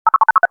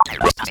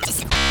Welcome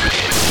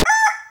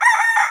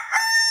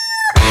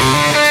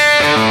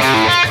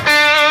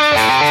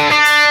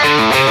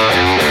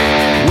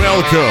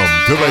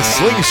to the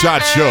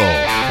Slingshot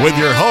Show with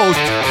your host,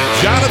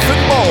 Jonathan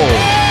Moe.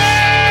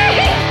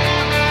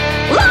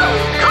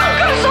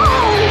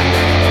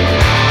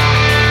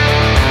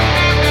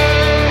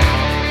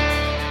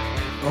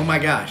 Oh my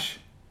gosh,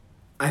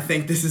 I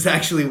think this is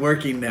actually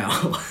working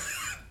now.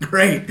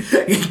 Great.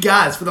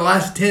 Guys, for the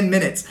last 10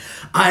 minutes,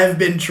 I have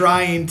been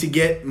trying to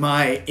get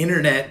my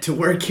internet to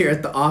work here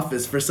at the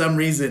office. For some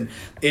reason,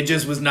 it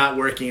just was not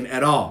working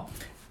at all.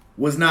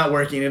 Was not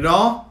working at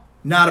all.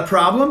 Not a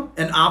problem,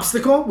 an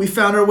obstacle. We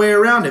found our way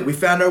around it. We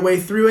found our way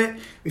through it.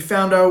 We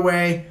found our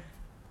way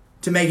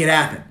to make it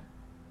happen.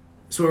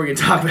 That's what we're going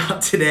to talk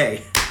about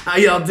today. How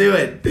y'all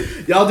doing?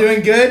 Y'all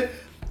doing good?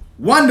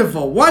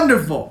 Wonderful,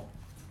 wonderful.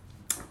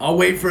 I'll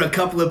wait for a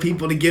couple of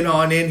people to get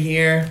on in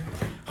here.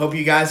 Hope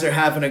you guys are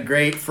having a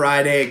great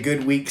Friday, a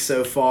good week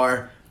so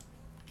far.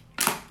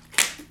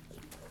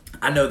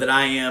 I know that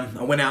I am.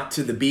 I went out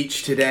to the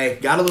beach today.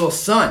 Got a little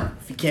sun.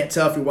 If you can't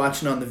tell if you're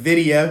watching on the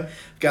video,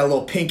 got a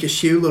little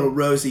pinkish hue, little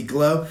rosy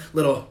glow,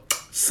 little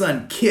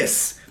sun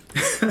kiss.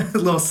 A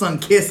little sun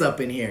kiss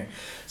up in here.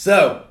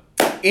 So,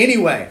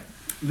 anyway,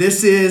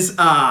 this is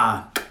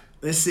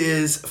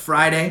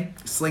Friday,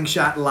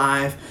 Slingshot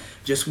Live.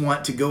 Just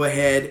want to go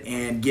ahead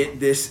and get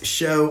this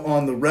show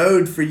on the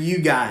road for you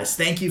guys.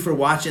 Thank you for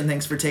watching.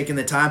 Thanks for taking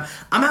the time.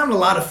 I'm having a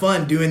lot of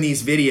fun doing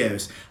these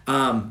videos.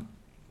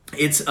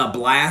 It's a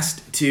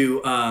blast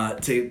to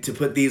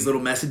put these little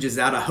messages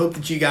out. I hope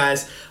that you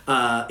guys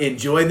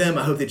enjoy them.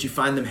 I hope that you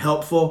find them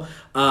helpful.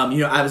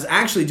 I was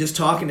actually just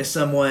talking to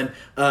someone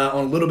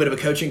on a little bit of a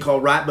coaching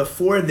call right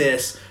before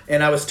this,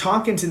 and I was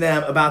talking to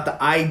them about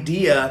the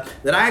idea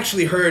that I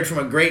actually heard from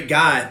a great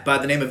guy by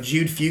the name of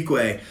Jude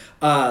Fuqua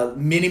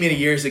many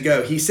years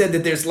ago. He said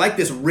that there's like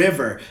this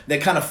river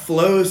that kind of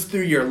flows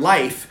through your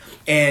life,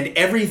 and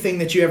everything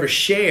that you ever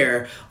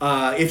share,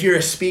 if you're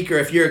a speaker,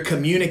 if you're a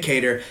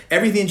communicator,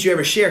 everything that you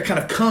ever share kind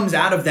of comes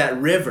out of that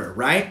river,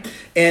 right?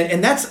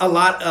 And that's a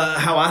lot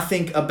how I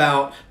think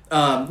about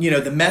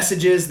the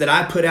messages that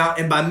I put out.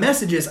 And by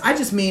messages, I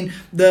just mean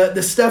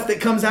the stuff that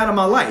comes out of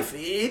my life.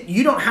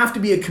 You don't have to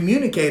be a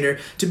communicator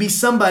to be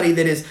somebody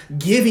that is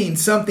giving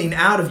something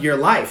out of your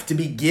life, to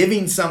be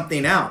giving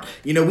something out.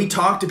 We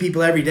talk to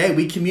people every day.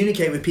 We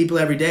communicate with people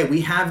every day.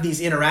 We have these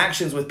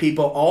interactions with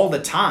people all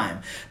the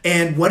time.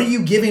 And what are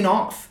you giving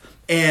off?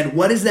 And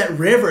what is that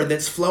river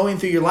that's flowing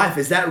through your life?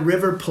 Is that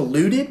river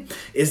polluted?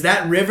 Is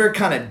that river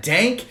kind of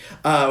dank?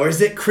 Or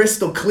is it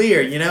crystal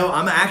clear?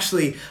 I'm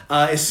actually,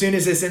 as soon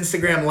as this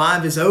Instagram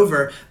Live is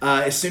over,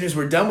 as soon as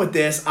we're done with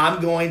this,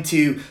 I'm going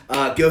to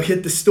go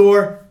hit the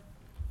store,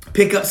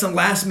 pick up some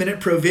last minute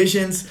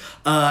provisions,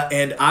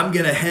 and I'm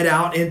going to head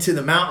out into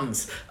the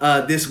mountains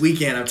this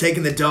weekend. I'm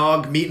taking the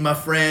dog, meeting my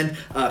friend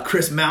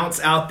Chris Mounts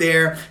out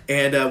there,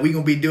 and we're going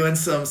to be doing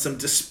some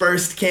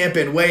dispersed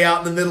camping way out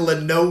in the middle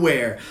of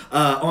nowhere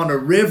on a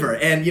river.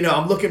 And,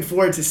 I'm looking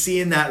forward to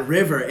seeing that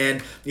river.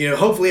 And,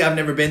 hopefully I've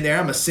never been there.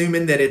 I'm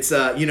assuming that it's,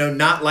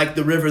 not like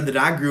the river that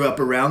I grew up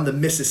around, the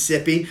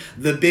Mississippi,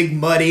 the big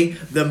muddy,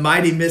 the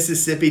mighty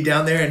Mississippi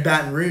down there in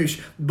Baton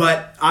Rouge.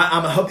 But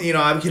I'm hoping,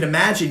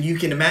 you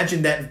can imagine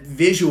that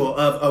visual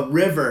of a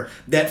river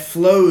that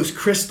flows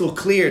crystal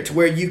clear to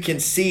where you can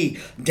see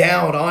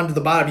down onto the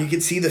bottom. You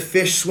can see the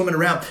fish swimming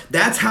around.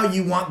 That's how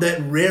you want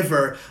that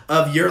river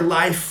of your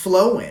life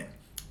flowing.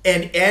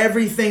 And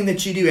everything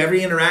that you do,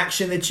 every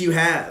interaction that you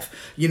have,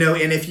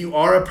 and if you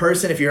are a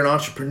person, if you're an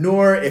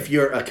entrepreneur, if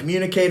you're a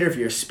communicator, if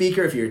you're a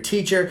speaker, if you're a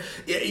teacher,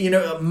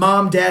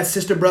 mom, dad,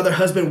 sister, brother,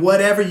 husband,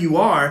 whatever you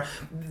are,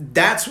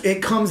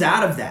 it comes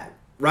out of that.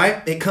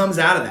 Right? It comes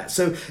out of that.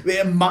 So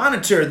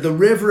monitor the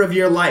river of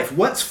your life.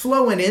 What's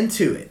flowing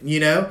into it?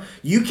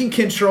 You can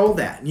control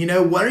that.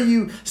 What are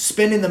you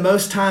spending the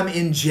most time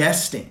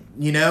ingesting?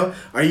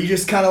 Are you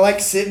just kind of like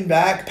sitting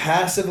back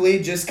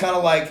passively, just kind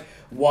of like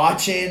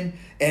watching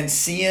and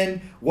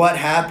seeing what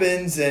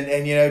happens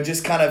and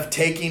just kind of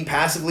taking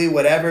passively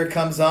whatever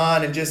comes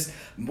on and just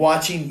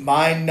watching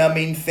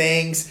mind-numbing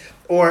things?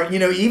 Or,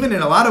 even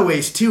in a lot of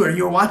ways too, are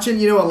you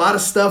watching, a lot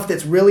of stuff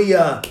that's really,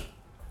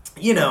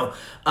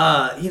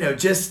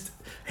 just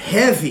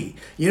heavy.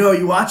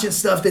 You're watching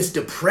stuff that's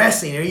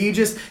depressing, or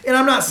and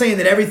I'm not saying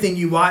that everything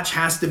you watch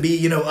has to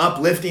be,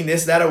 uplifting,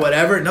 this, that, or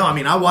whatever. No,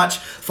 I watched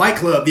Fight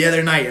Club the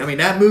other night.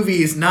 That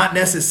movie is not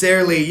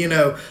necessarily,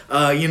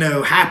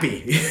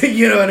 happy.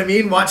 You know what I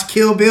mean? Watch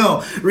Kill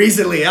Bill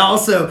recently.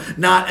 Also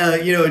not,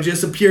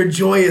 just a pure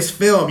joyous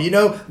film,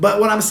 But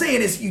what I'm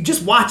saying is you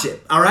just watch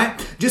it, all right?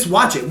 Just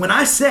watch it. When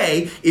I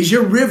say, is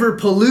your river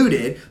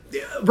polluted?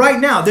 Right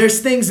now,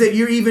 there's things that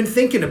you're even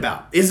thinking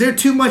about. Is there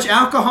too much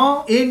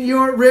alcohol in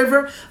your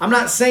river? I'm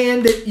not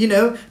saying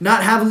that,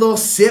 not have a little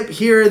sip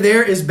here or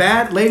there is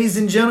bad. Ladies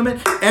and gentlemen,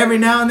 every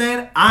now and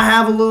then, I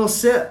have a little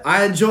sip.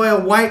 I enjoy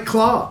a White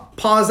Claw.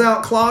 Paws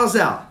out, claws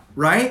out,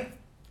 right?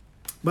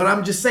 But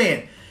I'm just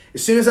saying,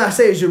 as soon as I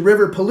say, is your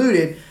river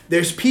polluted,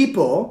 there's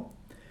people,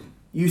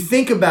 you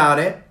think about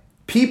it,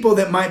 people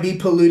that might be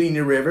polluting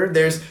your river.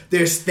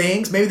 There's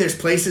things, maybe there's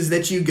places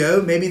that you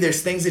go, maybe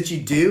there's things that you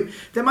do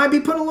that might be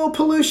putting a little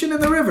pollution in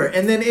the river.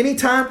 And then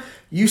anytime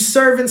you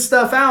serving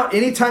stuff out,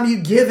 anytime you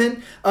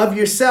giving of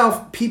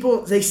yourself,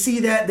 people, they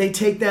see that, they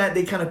take that,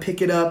 they kind of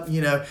pick it up,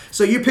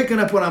 So you're picking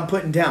up what I'm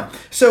putting down.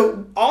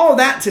 So all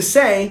that to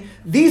say,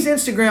 these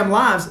Instagram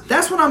lives,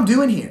 that's what I'm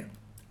doing here.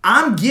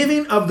 I'm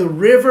giving of the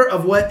river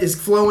of what is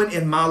flowing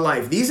in my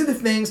life. These are the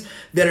things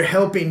that are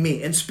helping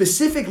me. And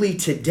specifically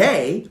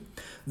today,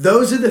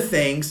 those are the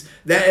things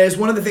that is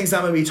one of the things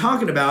I'm going to be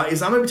talking about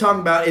is I'm going to be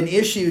talking about an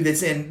issue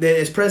that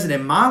is present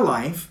in my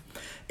life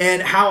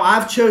and how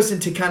I've chosen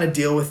to kind of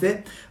deal with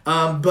it.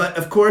 But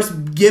of course,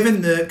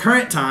 given the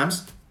current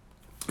times,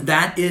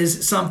 that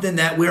is something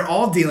that we're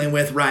all dealing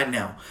with right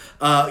now.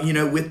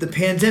 With the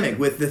pandemic,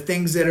 with the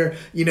things that are,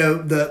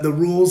 the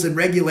rules and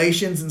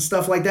regulations and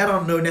stuff like that. I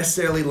don't know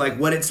necessarily like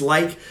what it's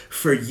like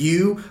for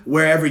you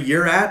wherever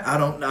you're at. I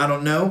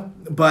don't know,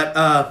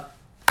 but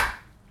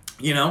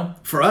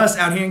for us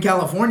out here in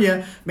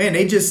California, man,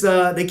 they just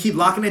they keep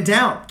locking it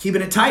down,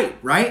 keeping it tight,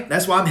 right?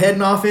 That's why I'm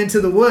heading off into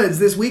the woods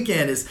this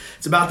weekend. It's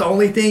about the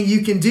only thing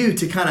you can do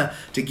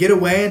to get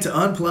away and to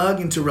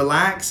unplug and to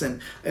relax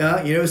and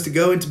is to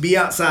go and to be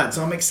outside.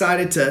 So I'm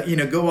excited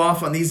to go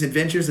off on these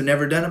adventures. I've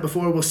never done it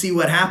before. We'll see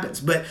what happens.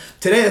 But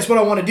today, that's what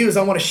I want to do is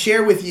I want to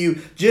share with you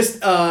just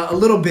a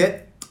little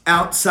bit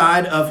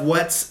outside of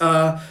what's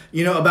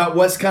about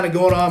what's kind of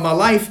going on in my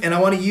life, and I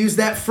want to use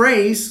that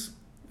phrase.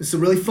 It's a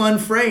really fun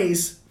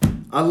phrase.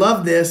 I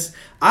love this.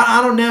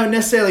 I don't know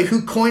necessarily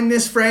who coined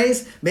this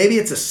phrase. Maybe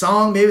it's a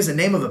song. Maybe it's the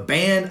name of a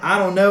band. I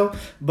don't know.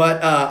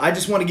 But I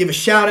just want to give a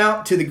shout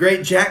out to the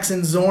great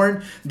Jackson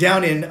Zorn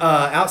down in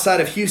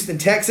outside of Houston,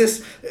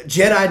 Texas.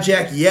 Jedi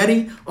Jack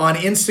Yeti on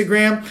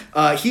Instagram.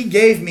 He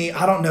gave me,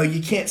 I don't know,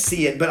 you can't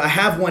see it, but I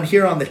have one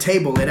here on the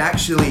table. It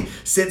actually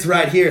sits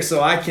right here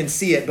so I can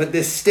see it. But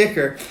this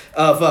sticker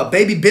of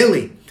Baby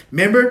Billy.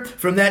 Remember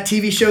from that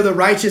TV show, The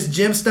Righteous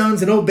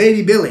Gemstones, and old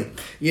Baby Billy,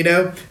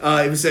 it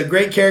was a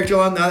great character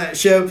on that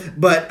show,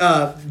 but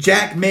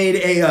Jack made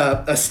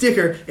a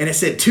sticker and it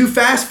said, "Too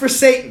fast for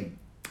Satan."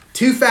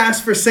 Too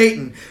fast for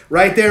Satan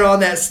right there on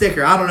that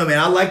sticker. I don't know, man.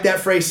 I like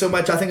that phrase so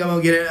much. I think I'm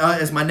going to get it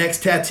as my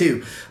next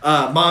tattoo.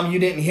 Mom, you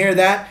didn't hear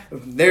that?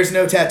 There's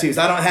no tattoos.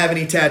 I don't have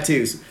any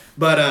tattoos,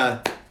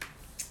 but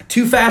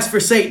too fast for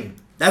Satan.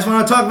 That's what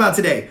I'm talking about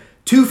today.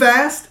 Too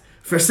fast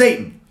for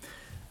Satan.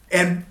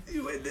 And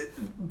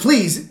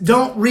please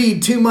don't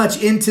read too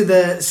much into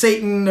the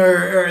Satan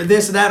or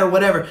this or that or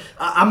whatever.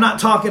 I'm not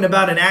talking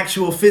about an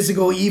actual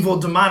physical evil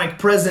demonic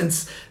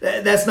presence.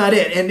 That's not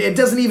it. And it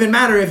doesn't even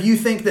matter if you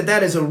think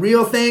that is a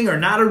real thing or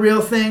not a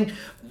real thing.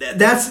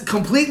 That's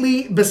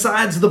completely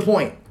besides the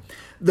point.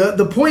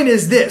 The point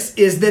is this,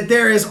 is that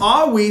there is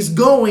always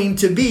going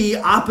to be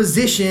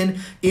opposition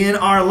in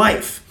our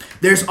life.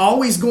 There's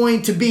always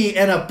going to be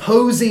an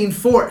opposing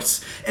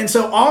force. And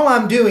so all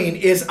I'm doing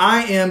is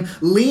I am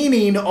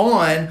leaning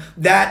on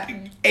that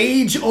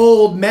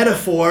age-old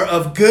metaphor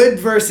of good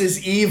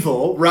versus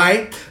evil,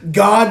 right?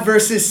 God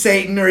versus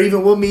Satan, or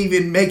we'll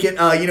even make it,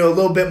 a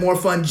little bit more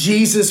fun.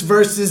 Jesus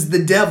versus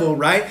the devil,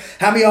 right?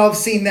 How many of y'all have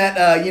seen that,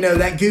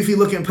 that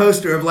goofy-looking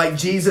poster of like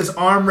Jesus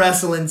arm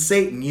wrestling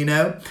Satan,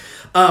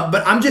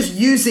 But I'm just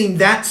using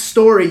that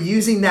story,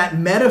 using that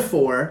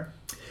metaphor,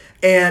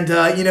 and,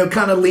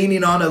 kind of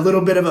leaning on a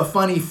little bit of a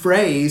funny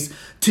phrase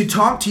to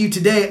talk to you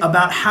today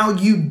about how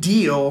you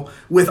deal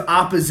with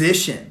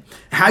opposition,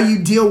 how you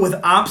deal with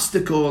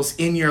obstacles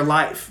in your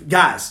life.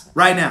 Guys,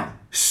 right now,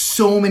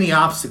 so many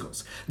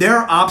obstacles. There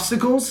are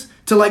obstacles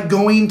to like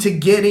going to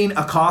getting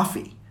a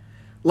coffee.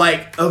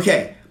 Like,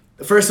 okay,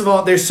 first of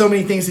all, there's so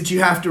many things that you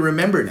have to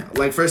remember now.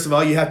 Like, first of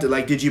all, you have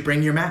to, did you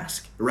bring your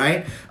mask,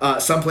 right?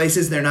 Some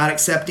places, they're not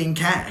accepting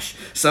cash.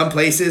 Some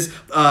places,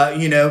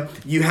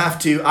 you have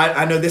to,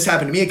 I know this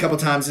happened to me a couple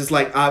times. It's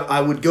like, I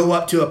would go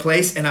up to a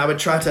place and I would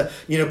try to,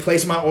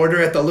 place my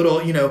order at the little,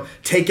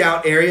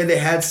 takeout area they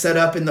had set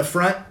up in the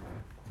front.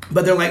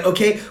 But they're like,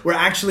 okay, we're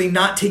actually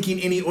not taking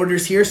any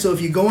orders here. So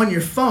if you go on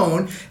your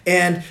phone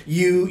and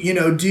you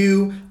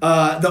do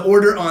the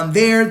order on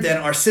there, then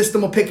our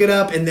system will pick it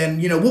up. And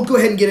then, we'll go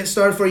ahead and get it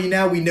started for you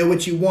now. We know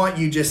what you want.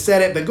 You just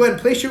said it. But go ahead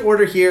and place your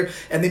order here.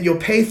 And then you'll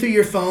pay through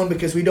your phone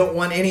because we don't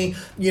want any,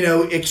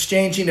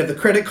 exchanging of the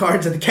credit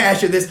cards and the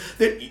cash or this.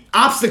 The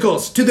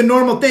obstacles to the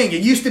normal thing.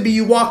 It used to be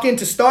you walk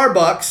into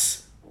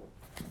Starbucks.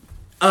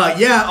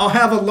 I'll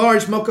have a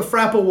large mocha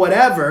frappa,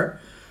 whatever.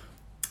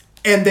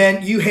 And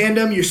then you hand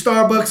them your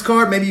Starbucks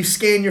card. Maybe you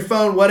scan your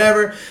phone,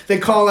 whatever. They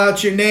call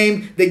out your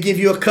name. They give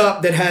you a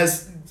cup that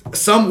has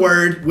some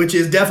word, which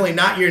is definitely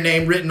not your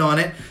name, written on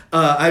it.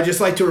 I'd just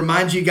like to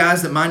remind you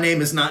guys that my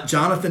name is not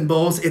Jonathan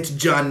Bowles. It's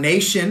John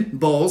Nation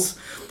Bowles.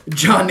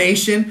 John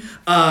Nation.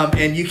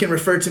 And you can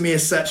refer to me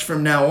as such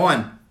from now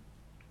on.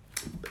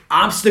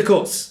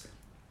 Obstacles.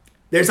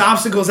 There's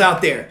obstacles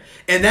out there.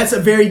 And that's a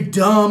very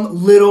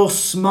dumb, little,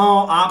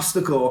 small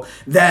obstacle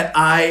that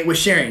I was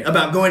sharing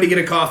about going to get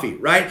a coffee,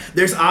 right?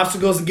 There's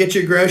obstacles to get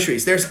your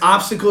groceries. There's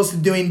obstacles to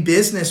doing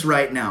business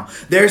right now.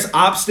 There's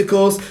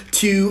obstacles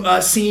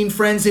to seeing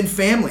friends and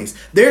families.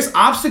 There's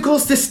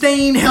obstacles to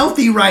staying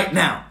healthy right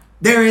now.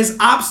 There is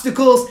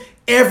obstacles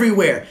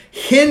everywhere.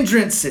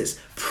 Hindrances,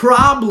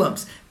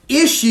 problems,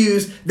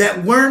 issues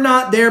that were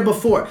not there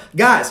before.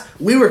 Guys,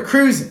 we were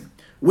cruising.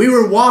 We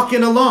were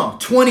walking along.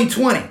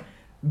 2020.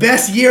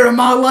 Best year of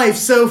my life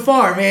so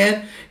far,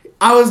 man.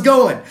 I was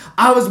going.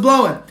 I was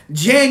blowing.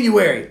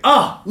 January.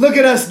 Oh, look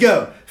at us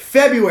go.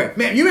 February.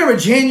 Man, you remember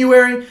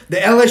January? The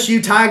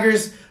LSU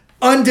Tigers,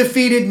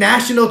 undefeated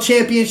national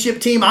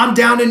championship team. I'm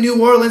down in New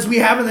Orleans. We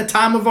having the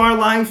time of our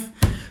life.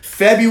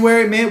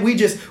 February, man,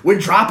 we're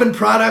dropping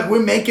product.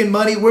 We're making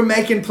money. We're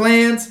making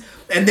plans.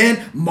 And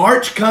then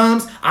March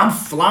comes, I'm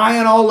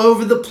flying all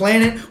over the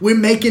planet. We're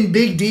making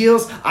big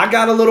deals. I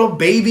got a little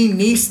baby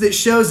niece that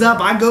shows up.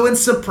 I go and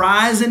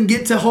surprise and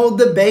get to hold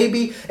the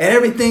baby and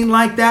everything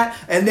like that.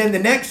 And then the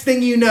next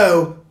thing you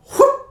know,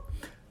 whoop,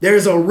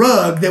 there's a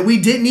rug that we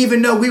didn't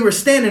even know we were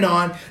standing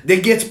on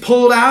that gets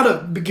pulled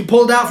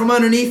out from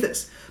underneath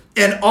us.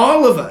 And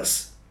all of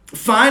us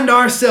find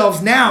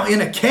ourselves now in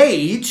a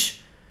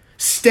cage,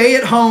 stay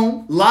at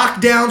home,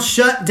 locked down,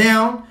 shut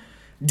down.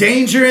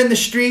 Danger in the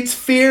streets,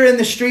 fear in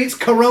the streets,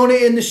 corona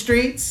in the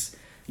streets.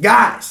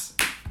 Guys,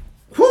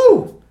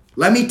 whoo,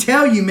 let me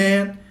tell you,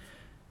 man,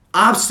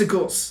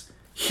 obstacles,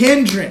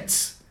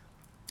 hindrance,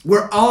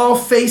 we're all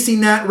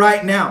facing that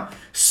right now.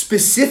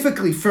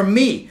 Specifically for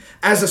me,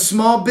 as a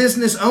small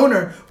business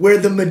owner, where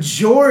the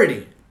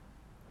majority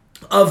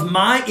of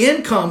my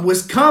income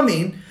was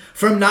coming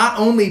from not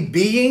only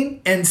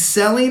being and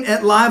selling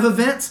at live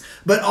events,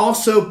 but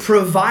also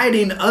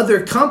providing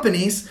other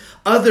companies,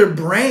 other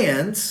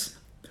brands,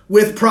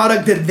 with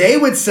product that they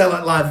would sell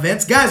at live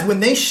events. Guys, when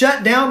they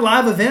shut down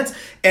live events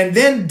and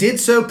then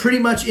did so pretty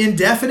much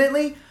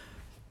indefinitely,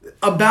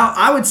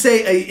 I would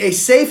say a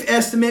safe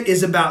estimate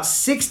is about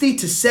 60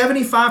 to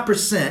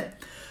 75%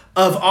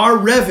 of our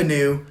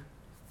revenue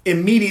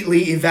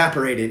immediately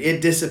evaporated.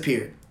 It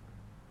disappeared.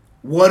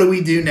 What do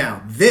we do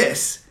now?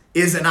 This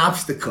is an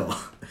obstacle.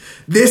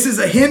 This is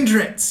a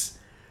hindrance.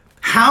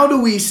 How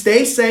do we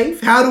stay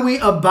safe? How do we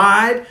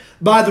abide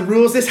by the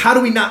rules? How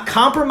do we not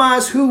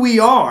compromise who we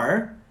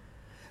are,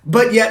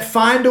 but yet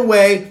find a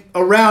way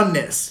around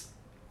this?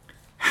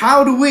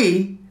 How do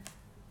we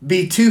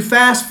be too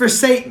fast for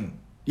Satan?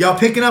 Y'all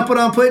picking up what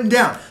I'm putting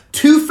down?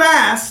 Too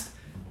fast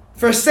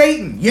for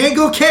Satan. You ain't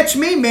gonna catch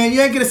me, man.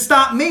 You ain't gonna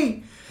stop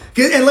me.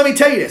 And let me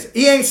tell you this,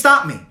 he ain't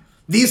stopped me.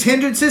 These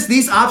hindrances,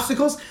 these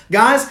obstacles,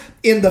 guys,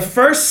 in the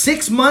first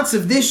 6 months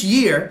of this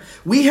year,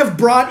 we have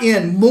brought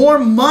in more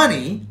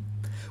money.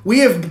 We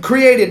have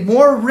created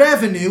more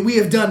revenue. We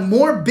have done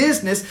more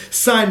business,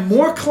 signed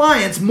more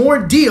clients, more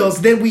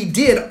deals than we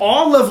did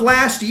all of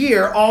last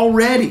year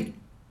already.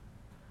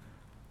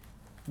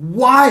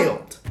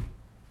 Wild.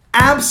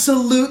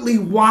 Absolutely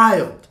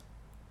wild.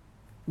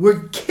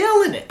 We're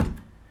killing it.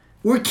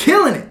 We're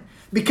killing it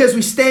because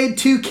we stayed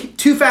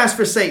too fast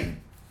for Satan.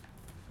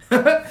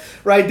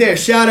 Right there.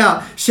 Shout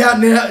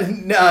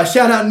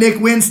out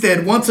Nick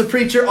Winstead. Once a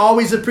preacher,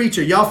 always a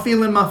preacher. Y'all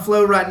feeling my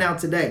flow right now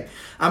today.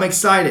 I'm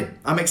excited.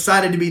 I'm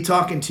excited to be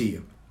talking to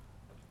you.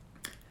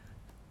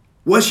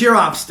 What's your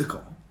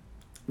obstacle?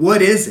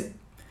 What is it?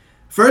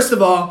 First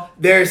of all,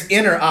 there's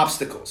inner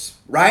obstacles,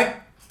 right?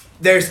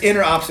 There's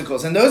inner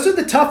obstacles, and those are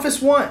the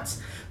toughest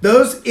ones.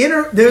 Those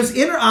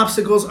inner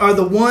obstacles are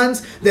the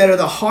ones that are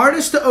the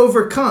hardest to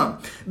overcome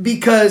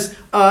because,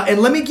 and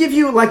let me give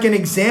you like an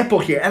example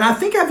here. And I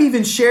think I've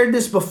even shared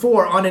this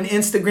before on an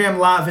Instagram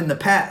live in the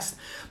past.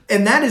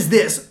 And that is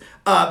this,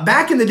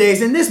 back in the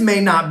days, and this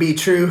may not be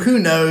true, who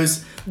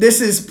knows?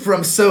 This is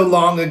from so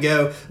long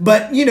ago,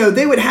 but you know,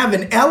 they would have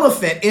an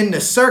elephant in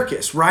the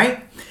circus,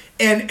 right?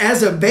 And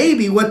as a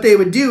baby, what they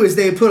would do is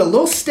they would put a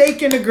little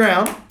stake in the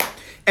ground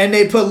and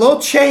they put a little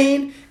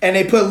chain and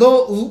they put a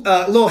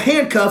little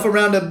handcuff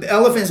around the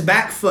elephant's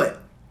back foot.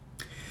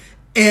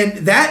 And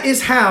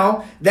that's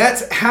how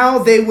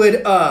they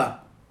would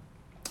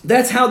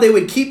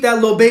keep that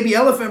little baby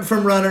elephant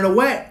from running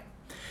away.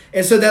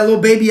 And so that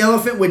little baby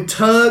elephant would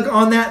tug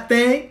on that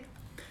thing,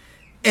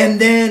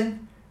 and then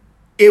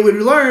it would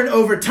learn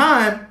over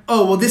time,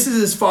 oh, well, this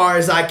is as far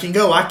as I can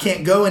go. I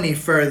can't go any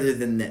further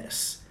than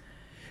this.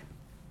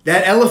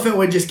 That elephant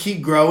would just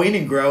keep growing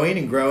and growing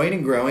and growing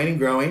and growing and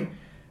growing.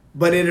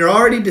 But it had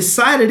already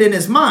decided in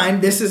his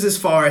mind, this is as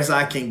far as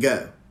I can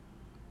go.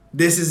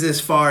 This is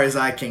as far as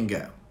I can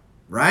go,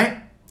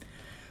 right?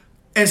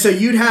 And so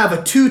you'd have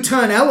a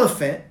 2-ton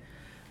elephant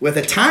with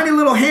a tiny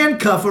little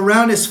handcuff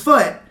around his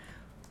foot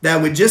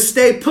that would just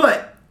stay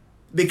put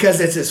because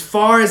it's as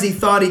far as he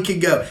thought he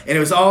could go. And it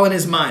was all in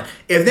his mind.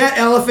 If that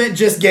elephant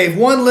just gave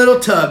one little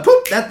tug,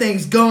 poof, that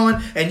thing's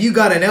gone, and you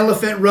got an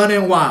elephant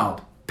running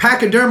wild.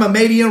 Pachyderma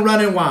medium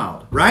running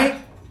wild, right?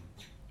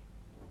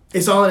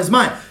 It's all in his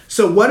mind.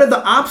 So what are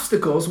the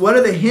obstacles? What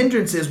are the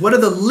hindrances? What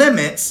are the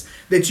limits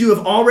that you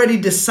have already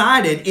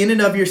decided in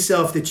and of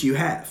yourself that you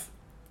have?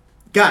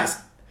 Guys,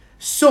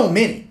 so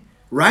many.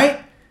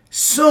 right?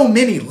 So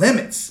many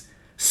limits,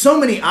 so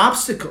many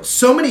obstacles,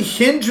 so many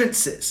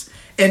hindrances.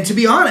 And to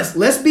be honest,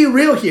 let's be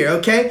real here,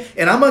 okay?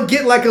 And I'm going to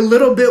get like a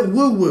little bit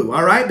woo-woo,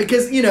 all right?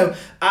 Because,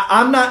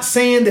 I'm not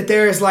saying that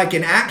there is like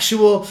an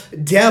actual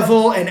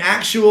devil, an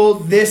actual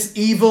this,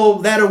 evil,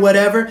 that, or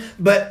whatever.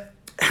 But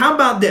how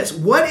about this?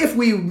 What if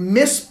we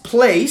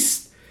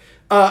misplaced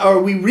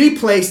or we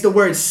replaced the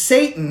word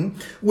Satan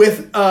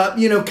with,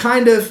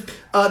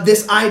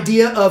 this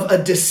idea of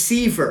a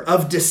deceiver,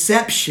 of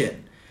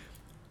deception,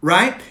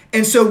 right?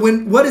 And so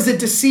what does a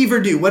deceiver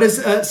do? What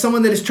does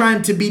someone that is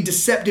trying to be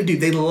deceptive do?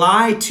 They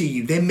lie to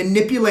you. They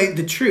manipulate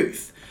the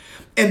truth.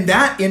 And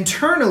that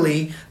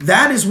internally,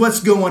 that is what's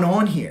going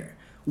on here.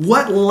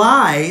 What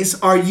lies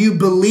are you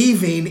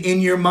believing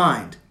in your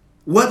mind?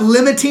 What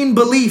limiting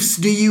beliefs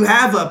do you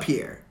have up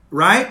here,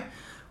 right?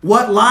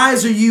 What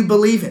lies are you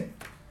believing?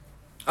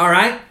 All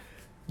right?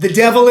 The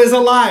devil is a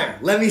liar.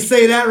 Let me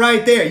say that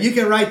right there. You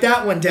can write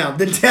that one down.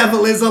 The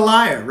devil is a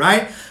liar,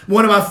 right?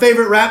 One of my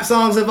favorite rap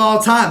songs of all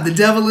time. The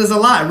devil is a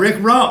liar.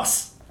 Rick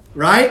Ross,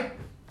 right?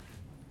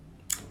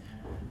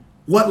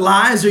 What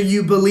lies are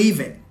you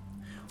believing?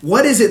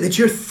 What is it that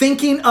you're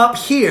thinking up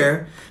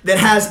here that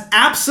has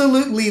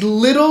absolutely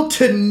little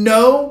to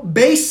no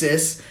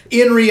basis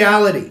in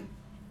reality?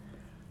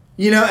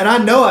 And I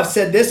know I've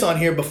said this on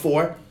here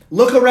before.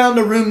 Look around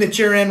the room that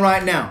you're in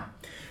right now.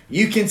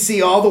 You can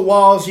see all the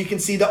walls. You can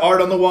see the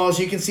art on the walls.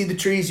 You can see the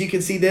trees. You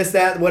can see this,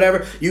 that,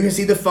 whatever. You can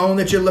see the phone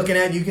that you're looking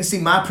at. You can see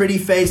my pretty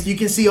face. You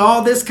can see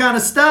all this kind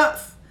of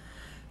stuff.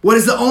 What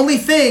is the only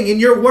thing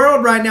in your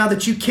world right now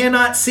that you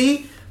cannot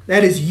see?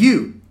 That is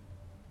you.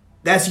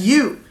 That's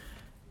you.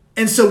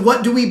 And so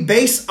what do we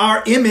base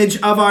our image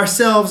of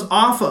ourselves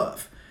off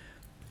of?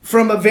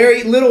 From a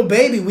very little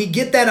baby, we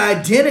get that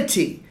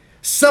identity.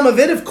 Some of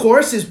it, of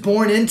course, is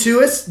born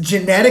into us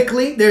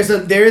genetically. There is a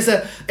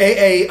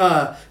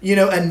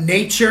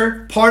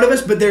nature part of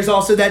us, but there's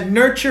also that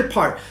nurture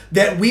part,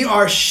 that we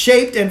are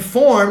shaped and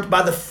formed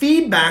by the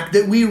feedback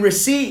that we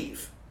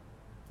receive.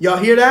 Y'all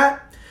hear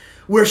that?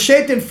 We're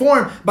shaped and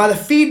formed by the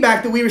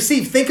feedback that we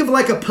receive. Think of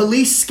like a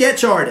police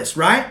sketch artist,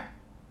 right?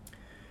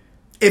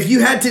 If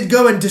you had to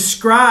go and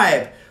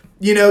describe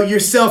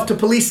yourself to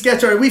police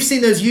sketch artist. We've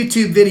seen those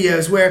YouTube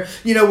videos where,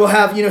 we'll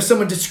have,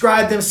 someone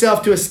describe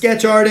themselves to a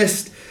sketch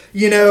artist,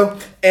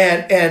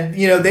 and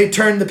they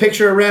turn the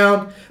picture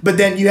around, but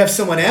then you have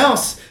someone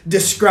else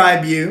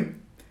describe you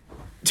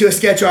to a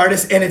sketch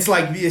artist, and it's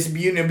like this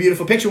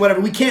beautiful picture, whatever.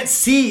 We can't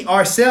see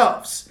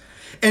ourselves.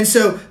 And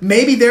so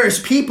maybe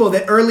there's people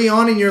that early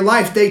on in your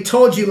life, they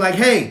told you like,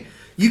 hey,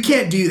 you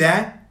can't do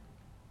that.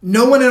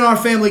 No one in our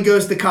family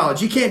goes to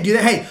college. You can't do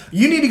that. Hey,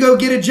 you need to go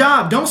get a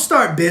job. Don't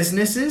start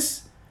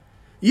businesses.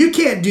 You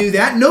can't do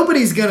that.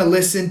 Nobody's going to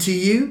listen to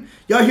you.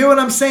 Y'all hear what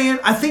I'm saying?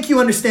 I think you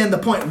understand the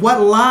point.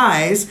 What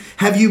lies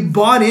have you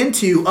bought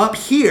into up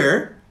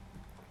here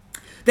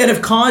that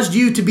have caused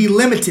you to be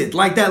limited,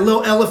 like that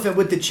little elephant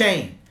with the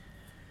chain?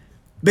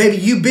 Baby,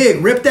 you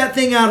big. Rip that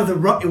thing out of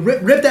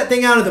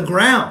the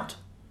ground.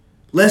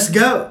 Let's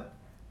go.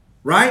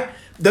 Right?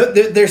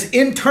 There's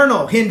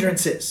internal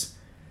hindrances.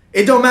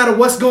 It don't matter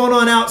what's going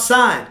on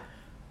outside.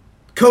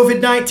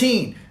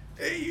 COVID-19,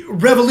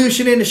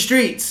 revolution in the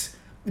streets.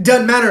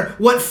 Doesn't matter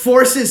what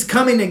force is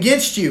coming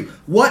against you.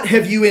 What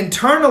have you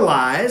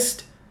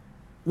internalized?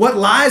 What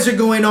lies are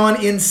going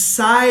on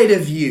inside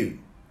of you?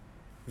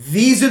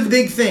 These are the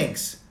big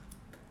things.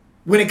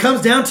 When it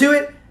comes down to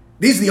it,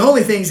 these are the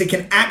only things that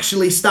can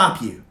actually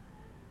stop you.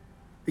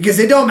 Because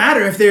it don't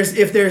matter if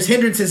there's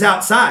hindrances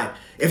outside.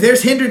 If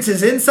there's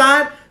hindrances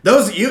inside,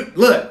 you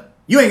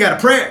ain't got a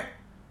prayer.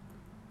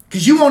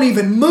 Because you won't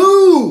even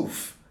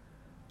move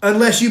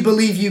unless you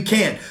believe you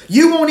can.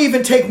 You won't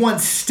even take one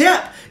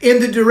step in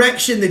the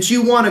direction that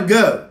you want to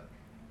go.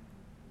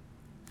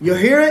 You'll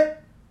hear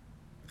it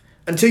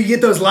until you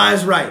get those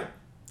lies right.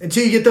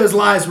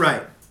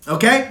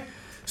 Okay?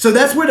 So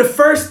that's where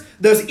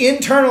those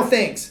internal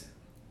things,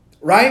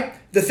 right?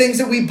 The things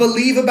that we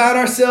believe about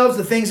ourselves,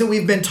 the things that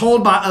we've been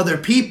told by other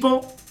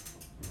people.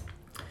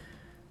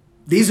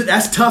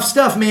 That's tough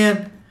stuff,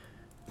 man.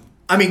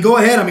 Go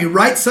ahead.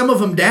 Write some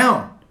of them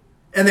down.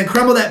 And then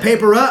crumble that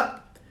paper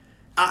up.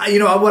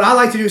 What I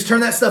like to do is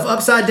turn that stuff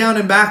upside down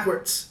and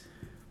backwards.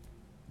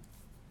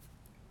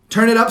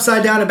 Turn it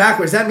upside down and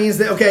backwards. That means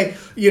that, okay,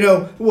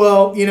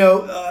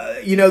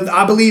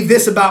 I believe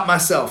this about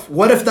myself.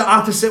 What if the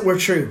opposite were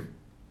true?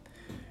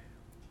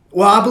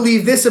 Well, I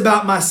believe this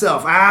about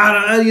myself.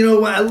 I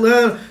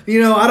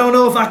don't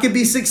know if I could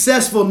be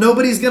successful.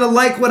 Nobody's going to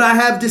like what I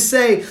have to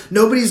say.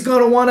 Nobody's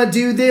going to want to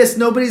do this.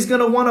 Nobody's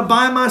going to want to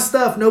buy my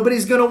stuff.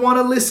 Nobody's going to want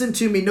to listen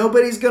to me.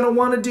 Nobody's going to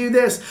want to do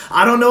this.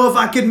 I don't know if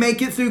I could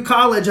make it through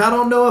college. I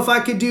don't know if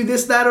I could do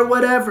this, that, or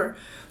whatever.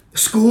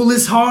 School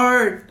is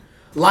hard.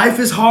 Life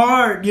is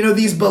hard.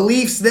 These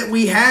beliefs that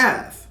we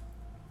have.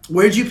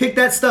 Where'd you pick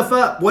that stuff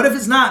up? What if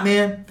it's not,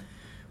 man?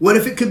 What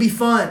if it could be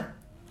fun?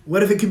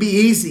 What if it could be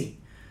easy?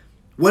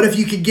 What if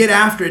you could get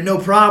after it, no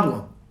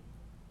problem?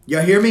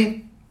 Y'all hear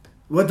me?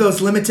 What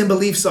those limiting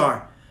beliefs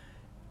are.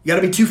 You got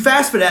to be too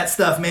fast for that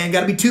stuff, man.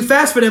 Got to be too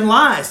fast for them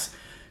lies.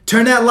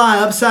 Turn that lie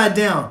upside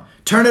down.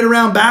 Turn it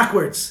around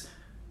backwards.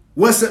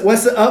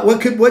 What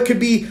could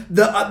be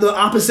the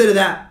opposite of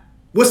that?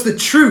 What's the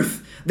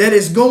truth that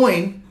is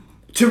going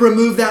to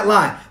remove that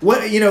lie?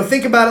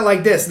 Think about it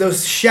like this.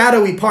 Those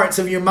shadowy parts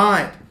of your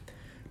mind.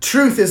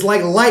 Truth is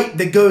like light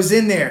that goes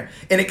in there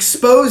and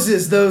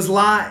exposes those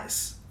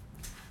lies.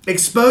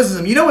 Exposes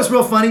them. You know what's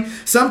real funny?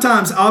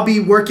 Sometimes I'll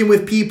be working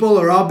with people,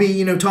 or I'll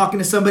be, talking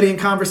to somebody in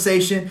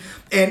conversation,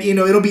 and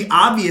it'll be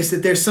obvious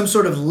that there's some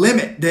sort of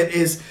limit that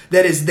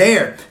is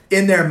there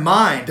in their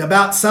mind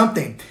about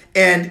something.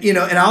 And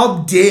and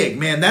I'll dig,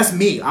 man. That's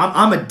me.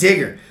 I'm a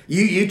digger.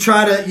 You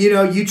try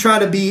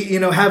to be,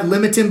 have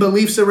limiting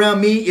beliefs around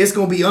me, it's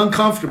going to be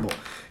uncomfortable.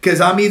 Because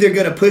I'm either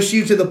going to push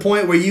you to the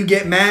point where you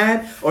get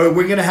mad, or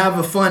we're going to have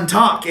a fun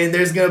talk, and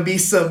there's going to be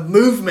some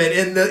movement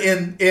in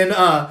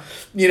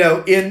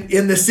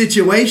the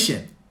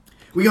situation.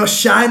 We're going to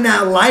shine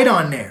that light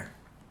on there.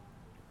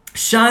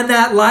 Shine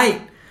that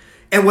light.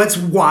 And what's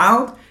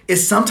wild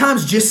is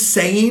sometimes just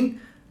saying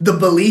the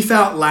belief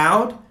out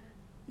loud,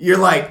 you're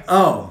like,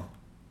 oh,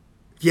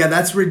 yeah,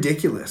 that's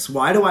ridiculous.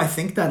 Why do I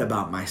think that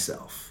about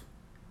myself?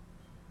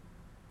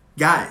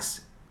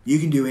 Guys, you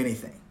can do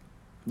anything.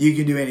 You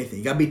can do anything.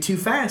 You got to be too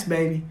fast,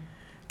 baby. You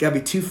got to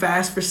be too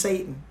fast for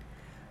Satan.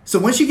 So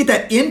once you get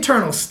that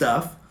internal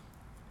stuff,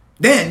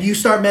 then you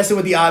start messing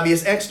with the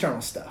obvious external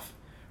stuff.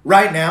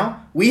 Right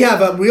now, we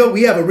have a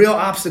real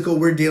obstacle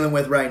we're dealing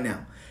with right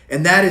now.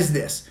 And that is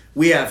this.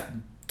 We have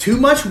too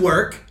much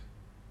work,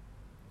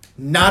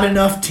 not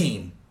enough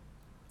team.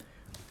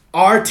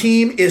 Our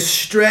team is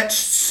stretched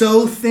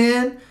so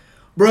thin,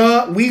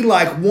 bruh, we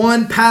like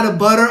one pat of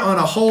butter on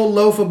a whole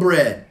loaf of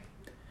bread.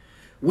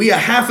 We a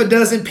half a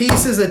dozen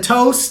pieces of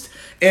toast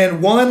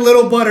and one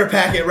little butter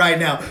packet right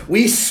now.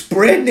 We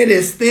spreading it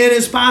as thin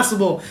as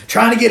possible,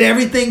 trying to get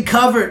everything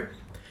covered.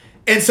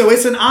 And so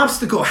it's an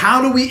obstacle.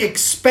 How do we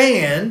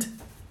expand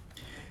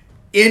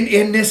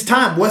in this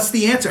time? What's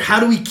the answer? How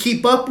do we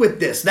keep up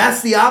with this?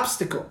 That's the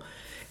obstacle.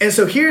 And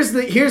so here's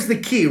the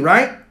key,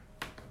 right?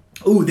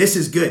 Ooh, this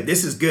is good.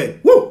 This is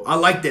good. Woo, I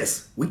like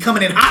this. We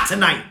coming in hot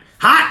tonight.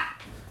 Hot.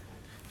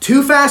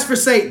 Too fast for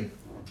Satan.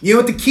 You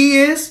know what the key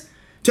is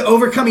to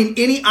overcoming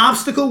any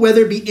obstacle,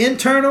 whether it be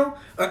internal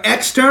or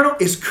external,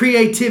 is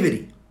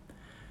creativity.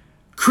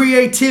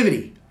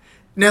 Creativity.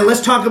 Now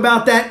let's talk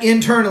about that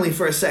internally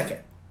for a second.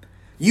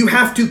 You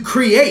have to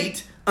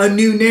create a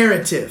new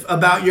narrative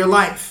about your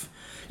life.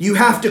 You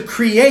have to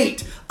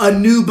create a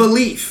new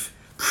belief.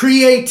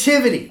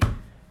 Creativity.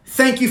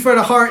 Thank you for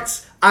the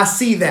hearts. I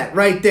see that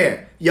right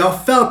there. Y'all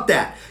felt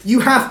that. You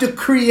have to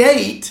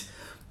create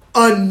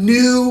a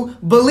new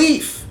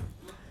belief.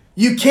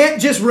 You can't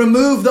just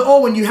remove the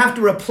old one. You have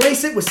to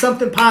replace it with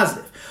something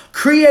positive.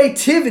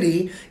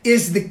 Creativity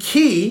is the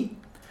key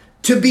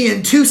to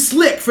being too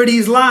slick for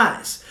these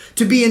lies,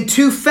 to being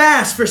too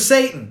fast for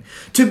Satan,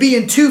 to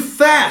being too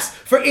fast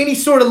for any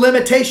sort of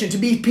limitation, to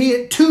being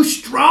too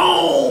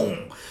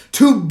strong,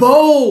 too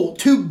bold,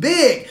 too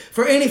big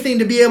for anything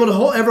to be able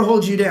to ever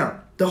hold you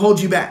down, to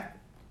hold you back.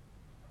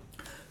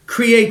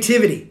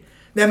 Creativity.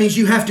 That means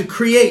you have to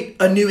create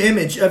a new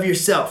image of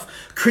yourself,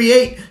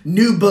 create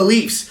new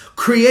beliefs,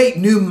 create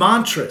new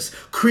mantras,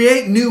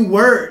 create new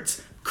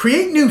words,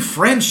 create new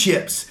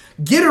friendships.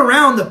 Get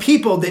around the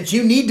people that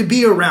you need to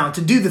be around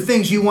to do the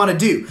things you want to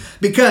do.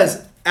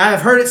 Because I've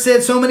heard it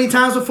said so many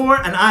times before,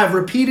 and I've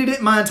repeated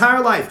it my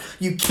entire life.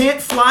 You can't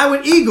fly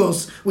with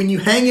eagles when you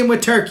hang in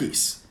with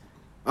turkeys.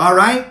 All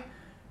right?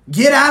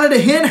 Get out of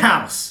the hen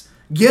house.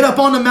 Get up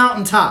on the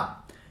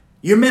mountaintop.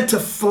 You're meant to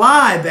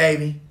fly,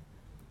 baby.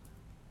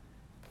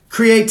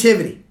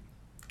 Creativity.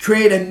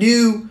 Create a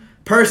new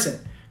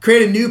person.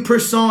 Create a new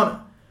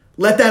persona.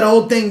 Let that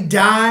old thing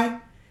die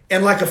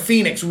and like a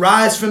phoenix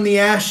rise from the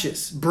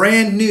ashes.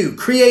 Brand new.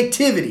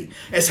 Creativity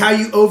is how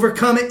you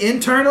overcome it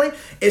internally,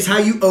 is how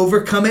you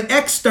overcome it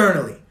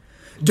externally.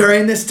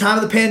 During this time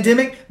of the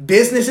pandemic,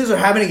 businesses are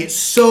having to get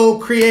so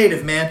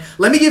creative, man.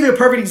 Let me give you a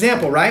perfect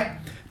example, right?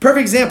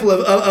 Perfect example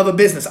of a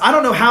business. I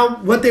don't know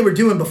what they were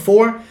doing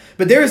before,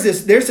 but there's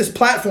this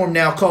platform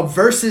now called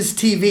Versus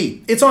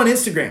TV. It's on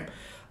Instagram.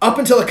 Up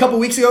until a couple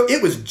weeks ago,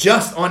 it was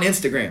just on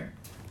Instagram.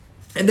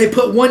 And they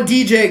put one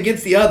DJ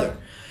against the other.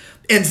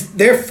 And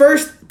their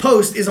first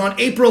post is on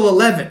April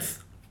 11th.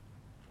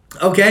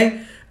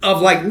 Okay?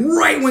 Of like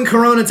right when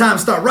Corona time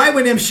started, right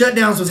when them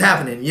shutdowns was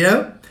happening,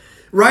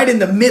 Right in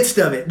the midst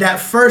of it, that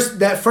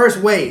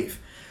first wave.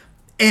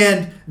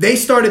 And they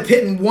started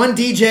pitting one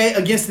DJ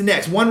against the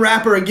next, one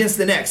rapper against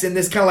the next, in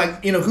this kind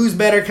of like, who's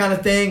better kind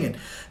of thing.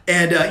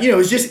 And it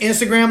was just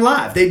Instagram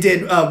Live. They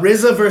did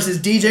RZA versus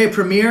DJ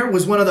Premier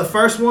was one of the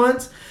first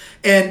ones.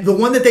 And the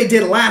one that they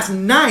did last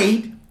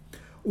night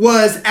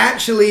was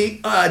actually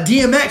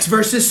DMX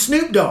versus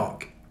Snoop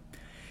Dogg.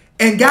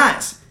 And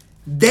guys,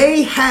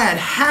 they had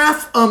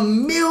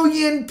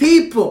 500,000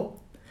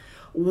 people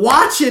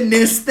watching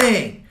this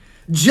thing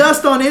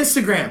just on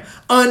Instagram.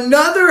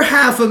 Another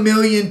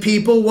 500,000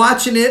 people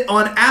watching it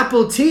on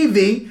Apple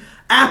TV,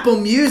 Apple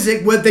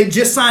Music, what they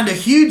just signed a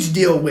huge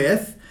deal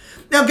with.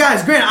 Now,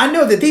 guys, granted, I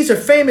know that these are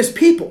famous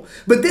people,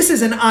 but this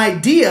is an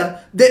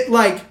idea that,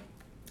 like,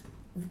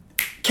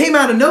 came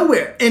out of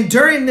nowhere. And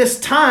during this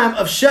time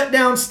of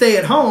shutdown, stay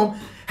at home,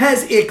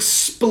 has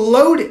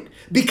exploded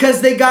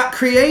because they got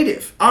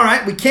creative. All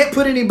right, we can't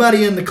put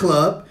anybody in the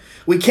club.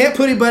 We can't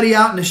put anybody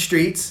out in the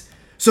streets.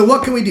 So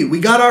what can we do?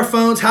 We got our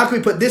phones. How can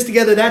we put this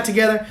together, that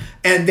together?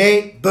 And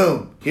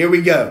boom, here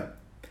we go.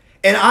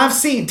 And I've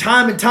seen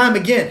time and time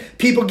again,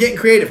 people getting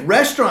creative.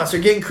 Restaurants are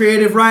getting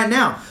creative right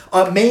now.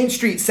 Main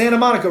Street, Santa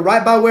Monica,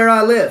 right by where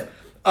I live.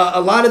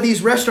 A lot of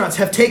these restaurants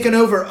have taken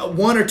over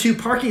 1 or 2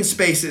 parking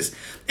spaces.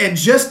 And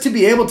just to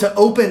be able to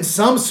open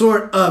some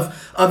sort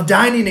of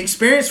dining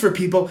experience for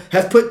people,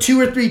 have put 2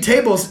 or 3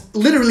 tables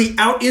literally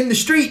out in the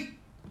street.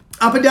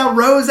 Up and down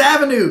Rose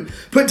Avenue.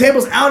 Put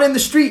tables out in the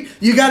street.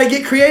 You got to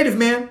get creative,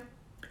 man.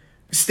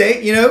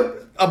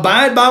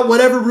 Abide by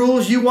whatever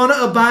rules you want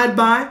to abide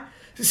by.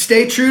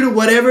 Stay true to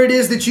whatever it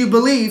is that you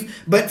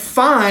believe. But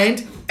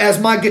find, as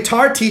my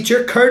guitar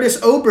teacher, Curtis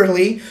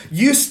Oberly,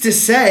 used to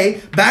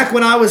say, back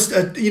when I was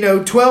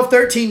 12,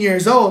 13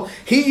 years old,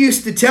 he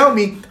used to tell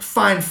me,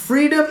 find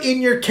freedom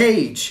in your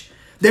cage.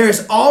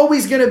 There's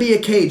always going to be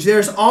a cage.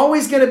 There's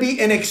always going to be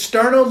an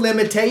external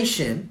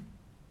limitation.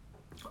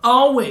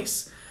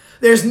 Always.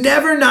 There's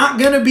never not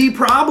going to be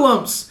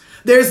problems.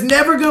 There's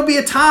never going to be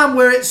a time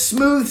where it's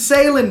smooth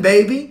sailing,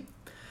 baby.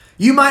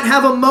 You might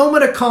have a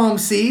moment of calm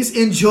seas.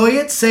 Enjoy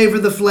it. Savor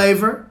the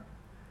flavor.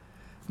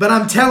 But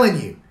I'm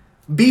telling you,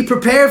 be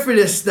prepared for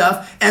this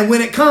stuff. And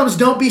when it comes,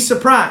 don't be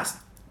surprised.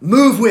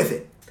 Move with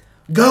it.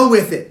 Go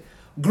with it.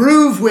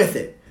 Groove with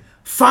it.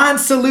 Find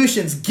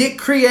solutions. Get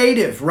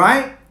creative,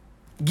 right?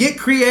 Get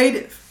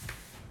creative.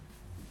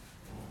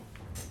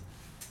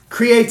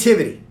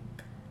 Creativity.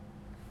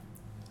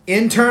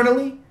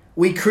 Internally,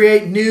 we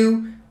create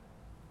new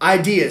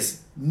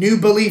ideas, new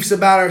beliefs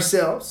about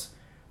ourselves.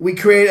 We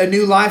create a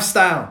new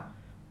lifestyle.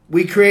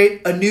 We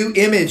create a new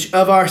image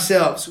of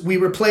ourselves. We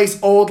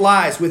replace old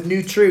lies with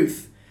new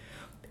truth.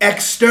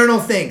 External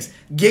things,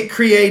 get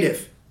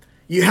creative.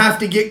 You have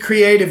to get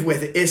creative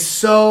with it. It's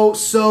so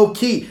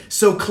key,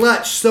 so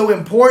clutch, so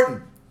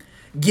important.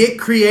 Get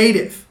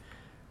creative.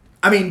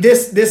 I mean,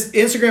 this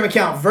Instagram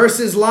account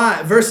versus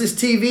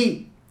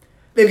TV.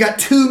 They've got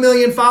 2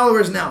 million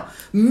followers now.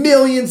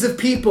 Millions of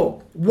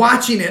people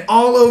watching it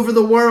all over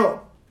the world.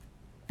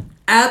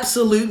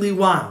 Absolutely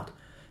wild.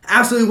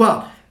 Absolutely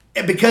wild.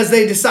 Because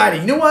they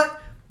decided, you know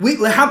what?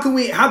 How can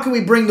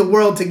we bring the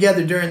world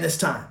together during this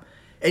time?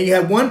 And you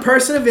have one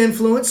person of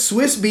influence,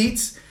 Swiss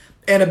Beats,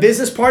 and a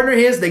business partner of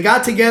his. They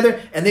got together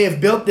and they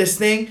have built this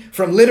thing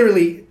from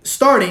literally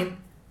starting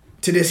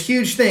to this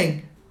huge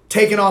thing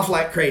taking off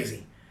like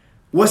crazy.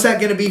 What's that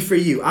going to be for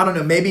you? I don't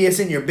know. Maybe it's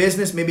in your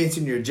business. Maybe it's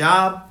in your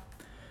job.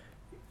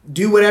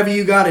 Do whatever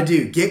you got to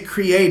do. Get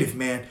creative,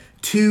 man.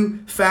 Too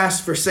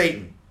fast for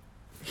Satan.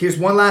 Here's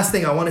one last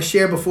thing I want to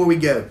share before we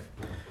go.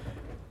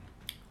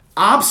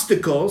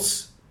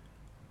 Obstacles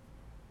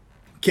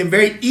can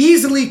very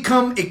easily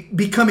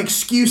become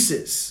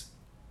excuses.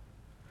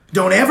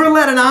 Don't ever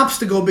let an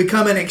obstacle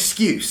become an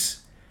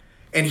excuse.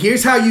 And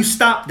here's how you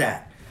stop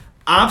that.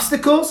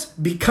 Obstacles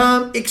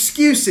become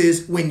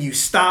excuses when you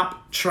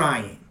stop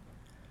trying.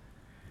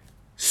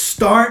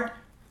 Start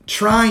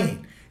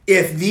trying.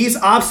 If these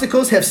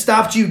obstacles have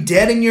stopped you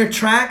dead in your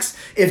tracks,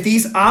 if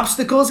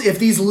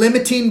these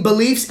limiting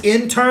beliefs,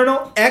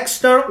 internal,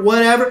 external,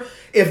 whatever,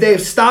 if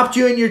they've stopped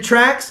you in your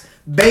tracks,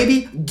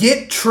 baby,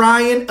 get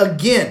trying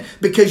again,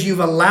 because you've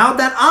allowed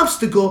that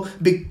obstacle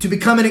to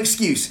become an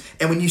excuse.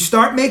 And when you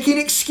start making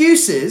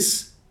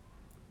excuses,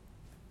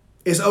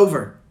 it's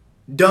over.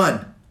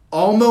 Done.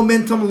 All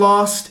momentum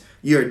lost.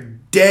 You're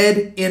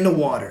dead in the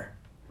water.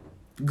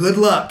 Good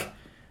luck.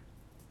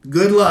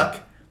 Good luck.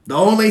 The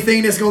only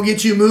thing that's going to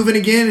get you moving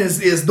again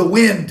is the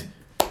wind.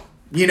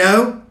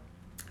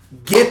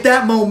 Get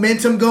that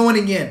momentum going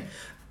again.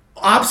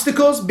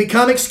 Obstacles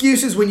become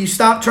excuses when you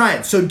stop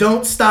trying. So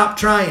don't stop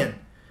trying.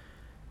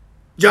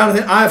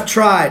 Jonathan, I've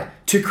tried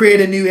to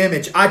create a new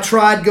image. I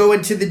tried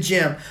going to the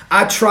gym.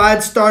 I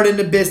tried starting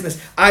a business.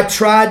 I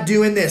tried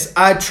doing this.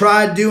 I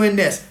tried doing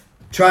this.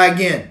 Try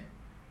again.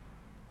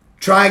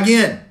 Try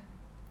again.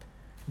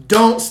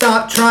 Don't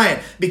stop trying,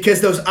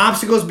 because those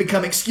obstacles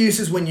become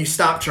excuses when you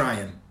stop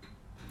trying.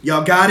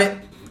 Y'all got it?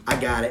 I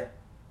got it.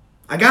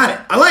 I got it.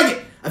 I like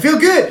it. I feel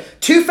good.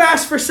 Too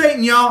fast for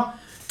Satan, y'all.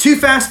 Too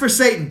fast for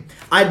Satan.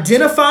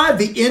 Identify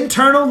the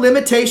internal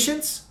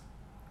limitations.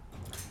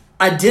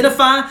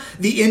 Identify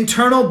the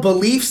internal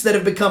beliefs that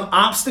have become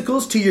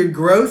obstacles to your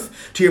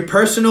growth, to your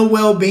personal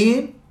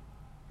well-being.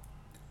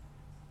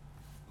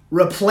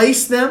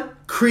 Replace them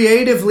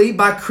creatively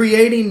by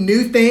creating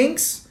new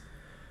things,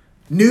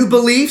 new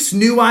beliefs,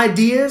 new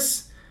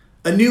ideas,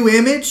 a new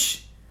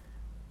image,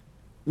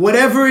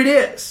 whatever it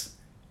is.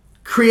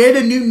 Create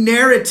a new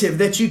narrative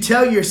that you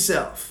tell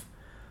yourself.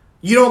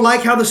 You don't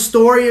like how the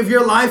story of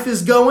your life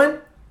is going?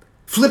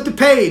 Flip the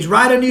page,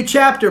 write a new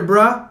chapter,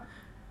 bruh.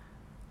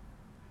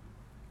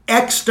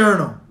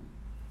 External.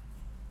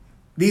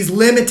 These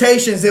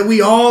limitations that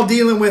we all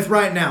dealing with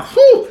right now.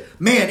 Whew,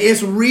 man,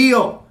 it's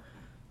real.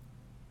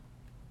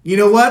 You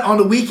know what? On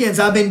the weekends,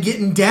 I've been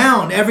getting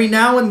down every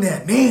now and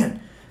then.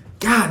 Man,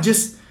 God,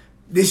 just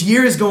This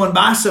year is going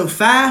by so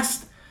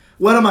fast.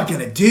 What am I going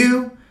to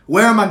do?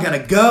 Where am I going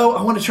to go?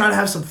 I want to try to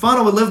have some fun.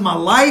 I want to live my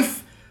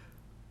life.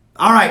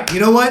 All right, you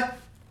know what?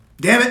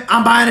 Damn it,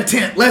 I'm buying a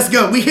tent. Let's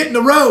go. We hitting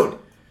the road.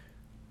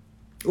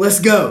 Let's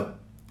go.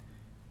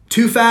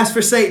 Too fast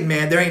for Satan,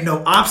 man. There ain't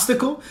no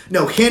obstacle,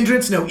 no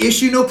hindrance, no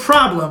issue, no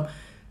problem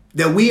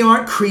that we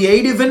aren't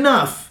creative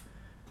enough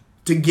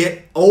to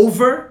get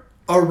over,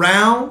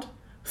 around,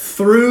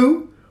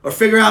 through, or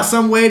figure out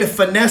some way to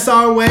finesse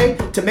our way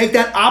to make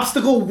that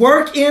obstacle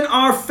work in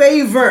our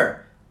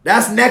favor.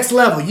 That's next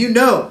level. You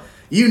know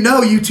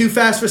you too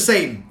fast for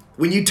Satan.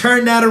 When you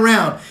turn that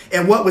around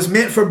and what was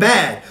meant for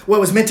bad, what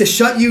was meant to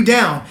shut you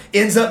down,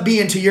 ends up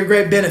being to your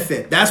great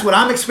benefit. That's what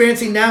I'm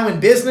experiencing now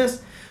in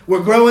business.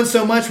 We're growing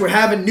so much. We're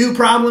having new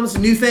problems,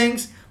 new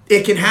things.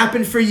 It can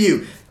happen for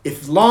you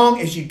as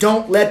long as you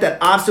don't let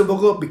that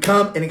obstacle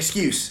become an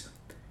excuse,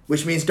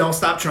 which means don't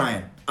stop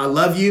trying. I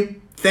love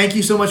you. Thank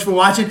you so much for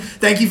watching.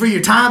 Thank you for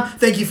your time.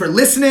 Thank you for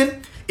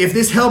listening. If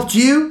this helped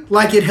you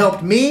like it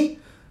helped me,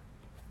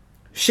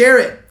 share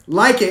it,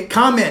 like it,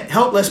 comment,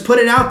 help. Let's put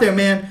it out there,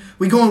 man.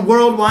 We going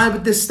worldwide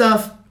with this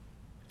stuff.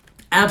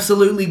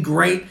 Absolutely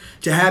great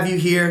to have you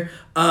here.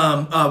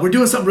 We're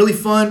doing something really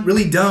fun,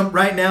 really dumb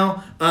right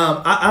now.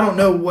 I don't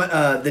know what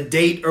the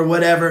date or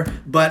whatever,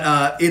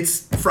 but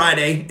it's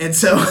Friday. And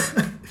so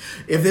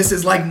if this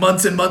is like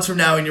months and months from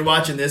now and you're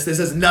watching this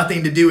has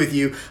nothing to do with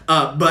you.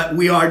 But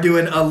we are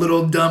doing a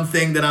little dumb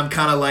thing that I'm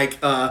kind of like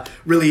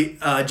really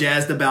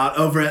jazzed about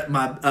over at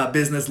my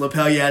business,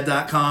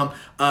 lapelyad.com.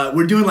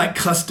 We're doing like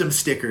custom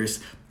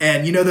stickers.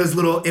 And you know those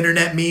little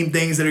internet meme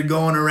things that are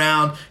going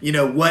around, you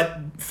know, what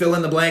fill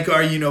in the blank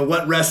are you, know,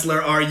 what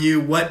wrestler are you,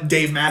 what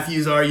Dave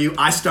Matthews are you?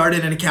 I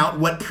started an account,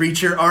 what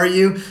preacher are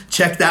you?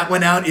 Check that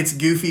one out. It's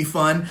goofy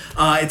fun.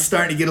 It's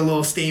starting to get a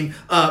little steam.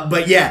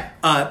 But yeah,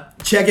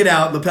 check it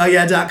out,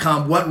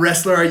 lapelyad.com. What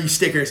wrestler are you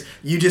stickers?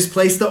 You just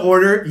place the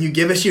order, you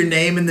give us your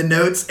name in the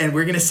notes, and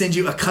we're going to send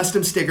you a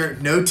custom sticker.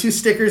 No two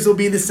stickers will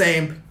be the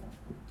same.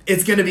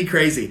 It's going to be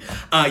crazy.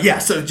 Yeah,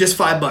 so just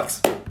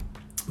 $5.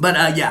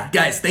 But yeah,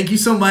 guys, thank you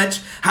so much.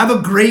 Have a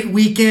great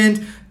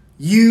weekend.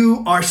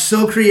 You are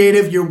so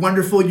creative. You're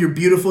wonderful. You're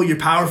beautiful. You're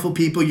powerful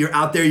people. You're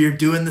out there. You're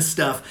doing the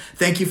stuff.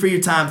 Thank you for your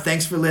time.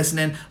 Thanks for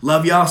listening.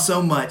 Love y'all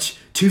so much.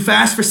 Too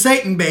fast for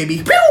Satan,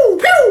 baby. Pew!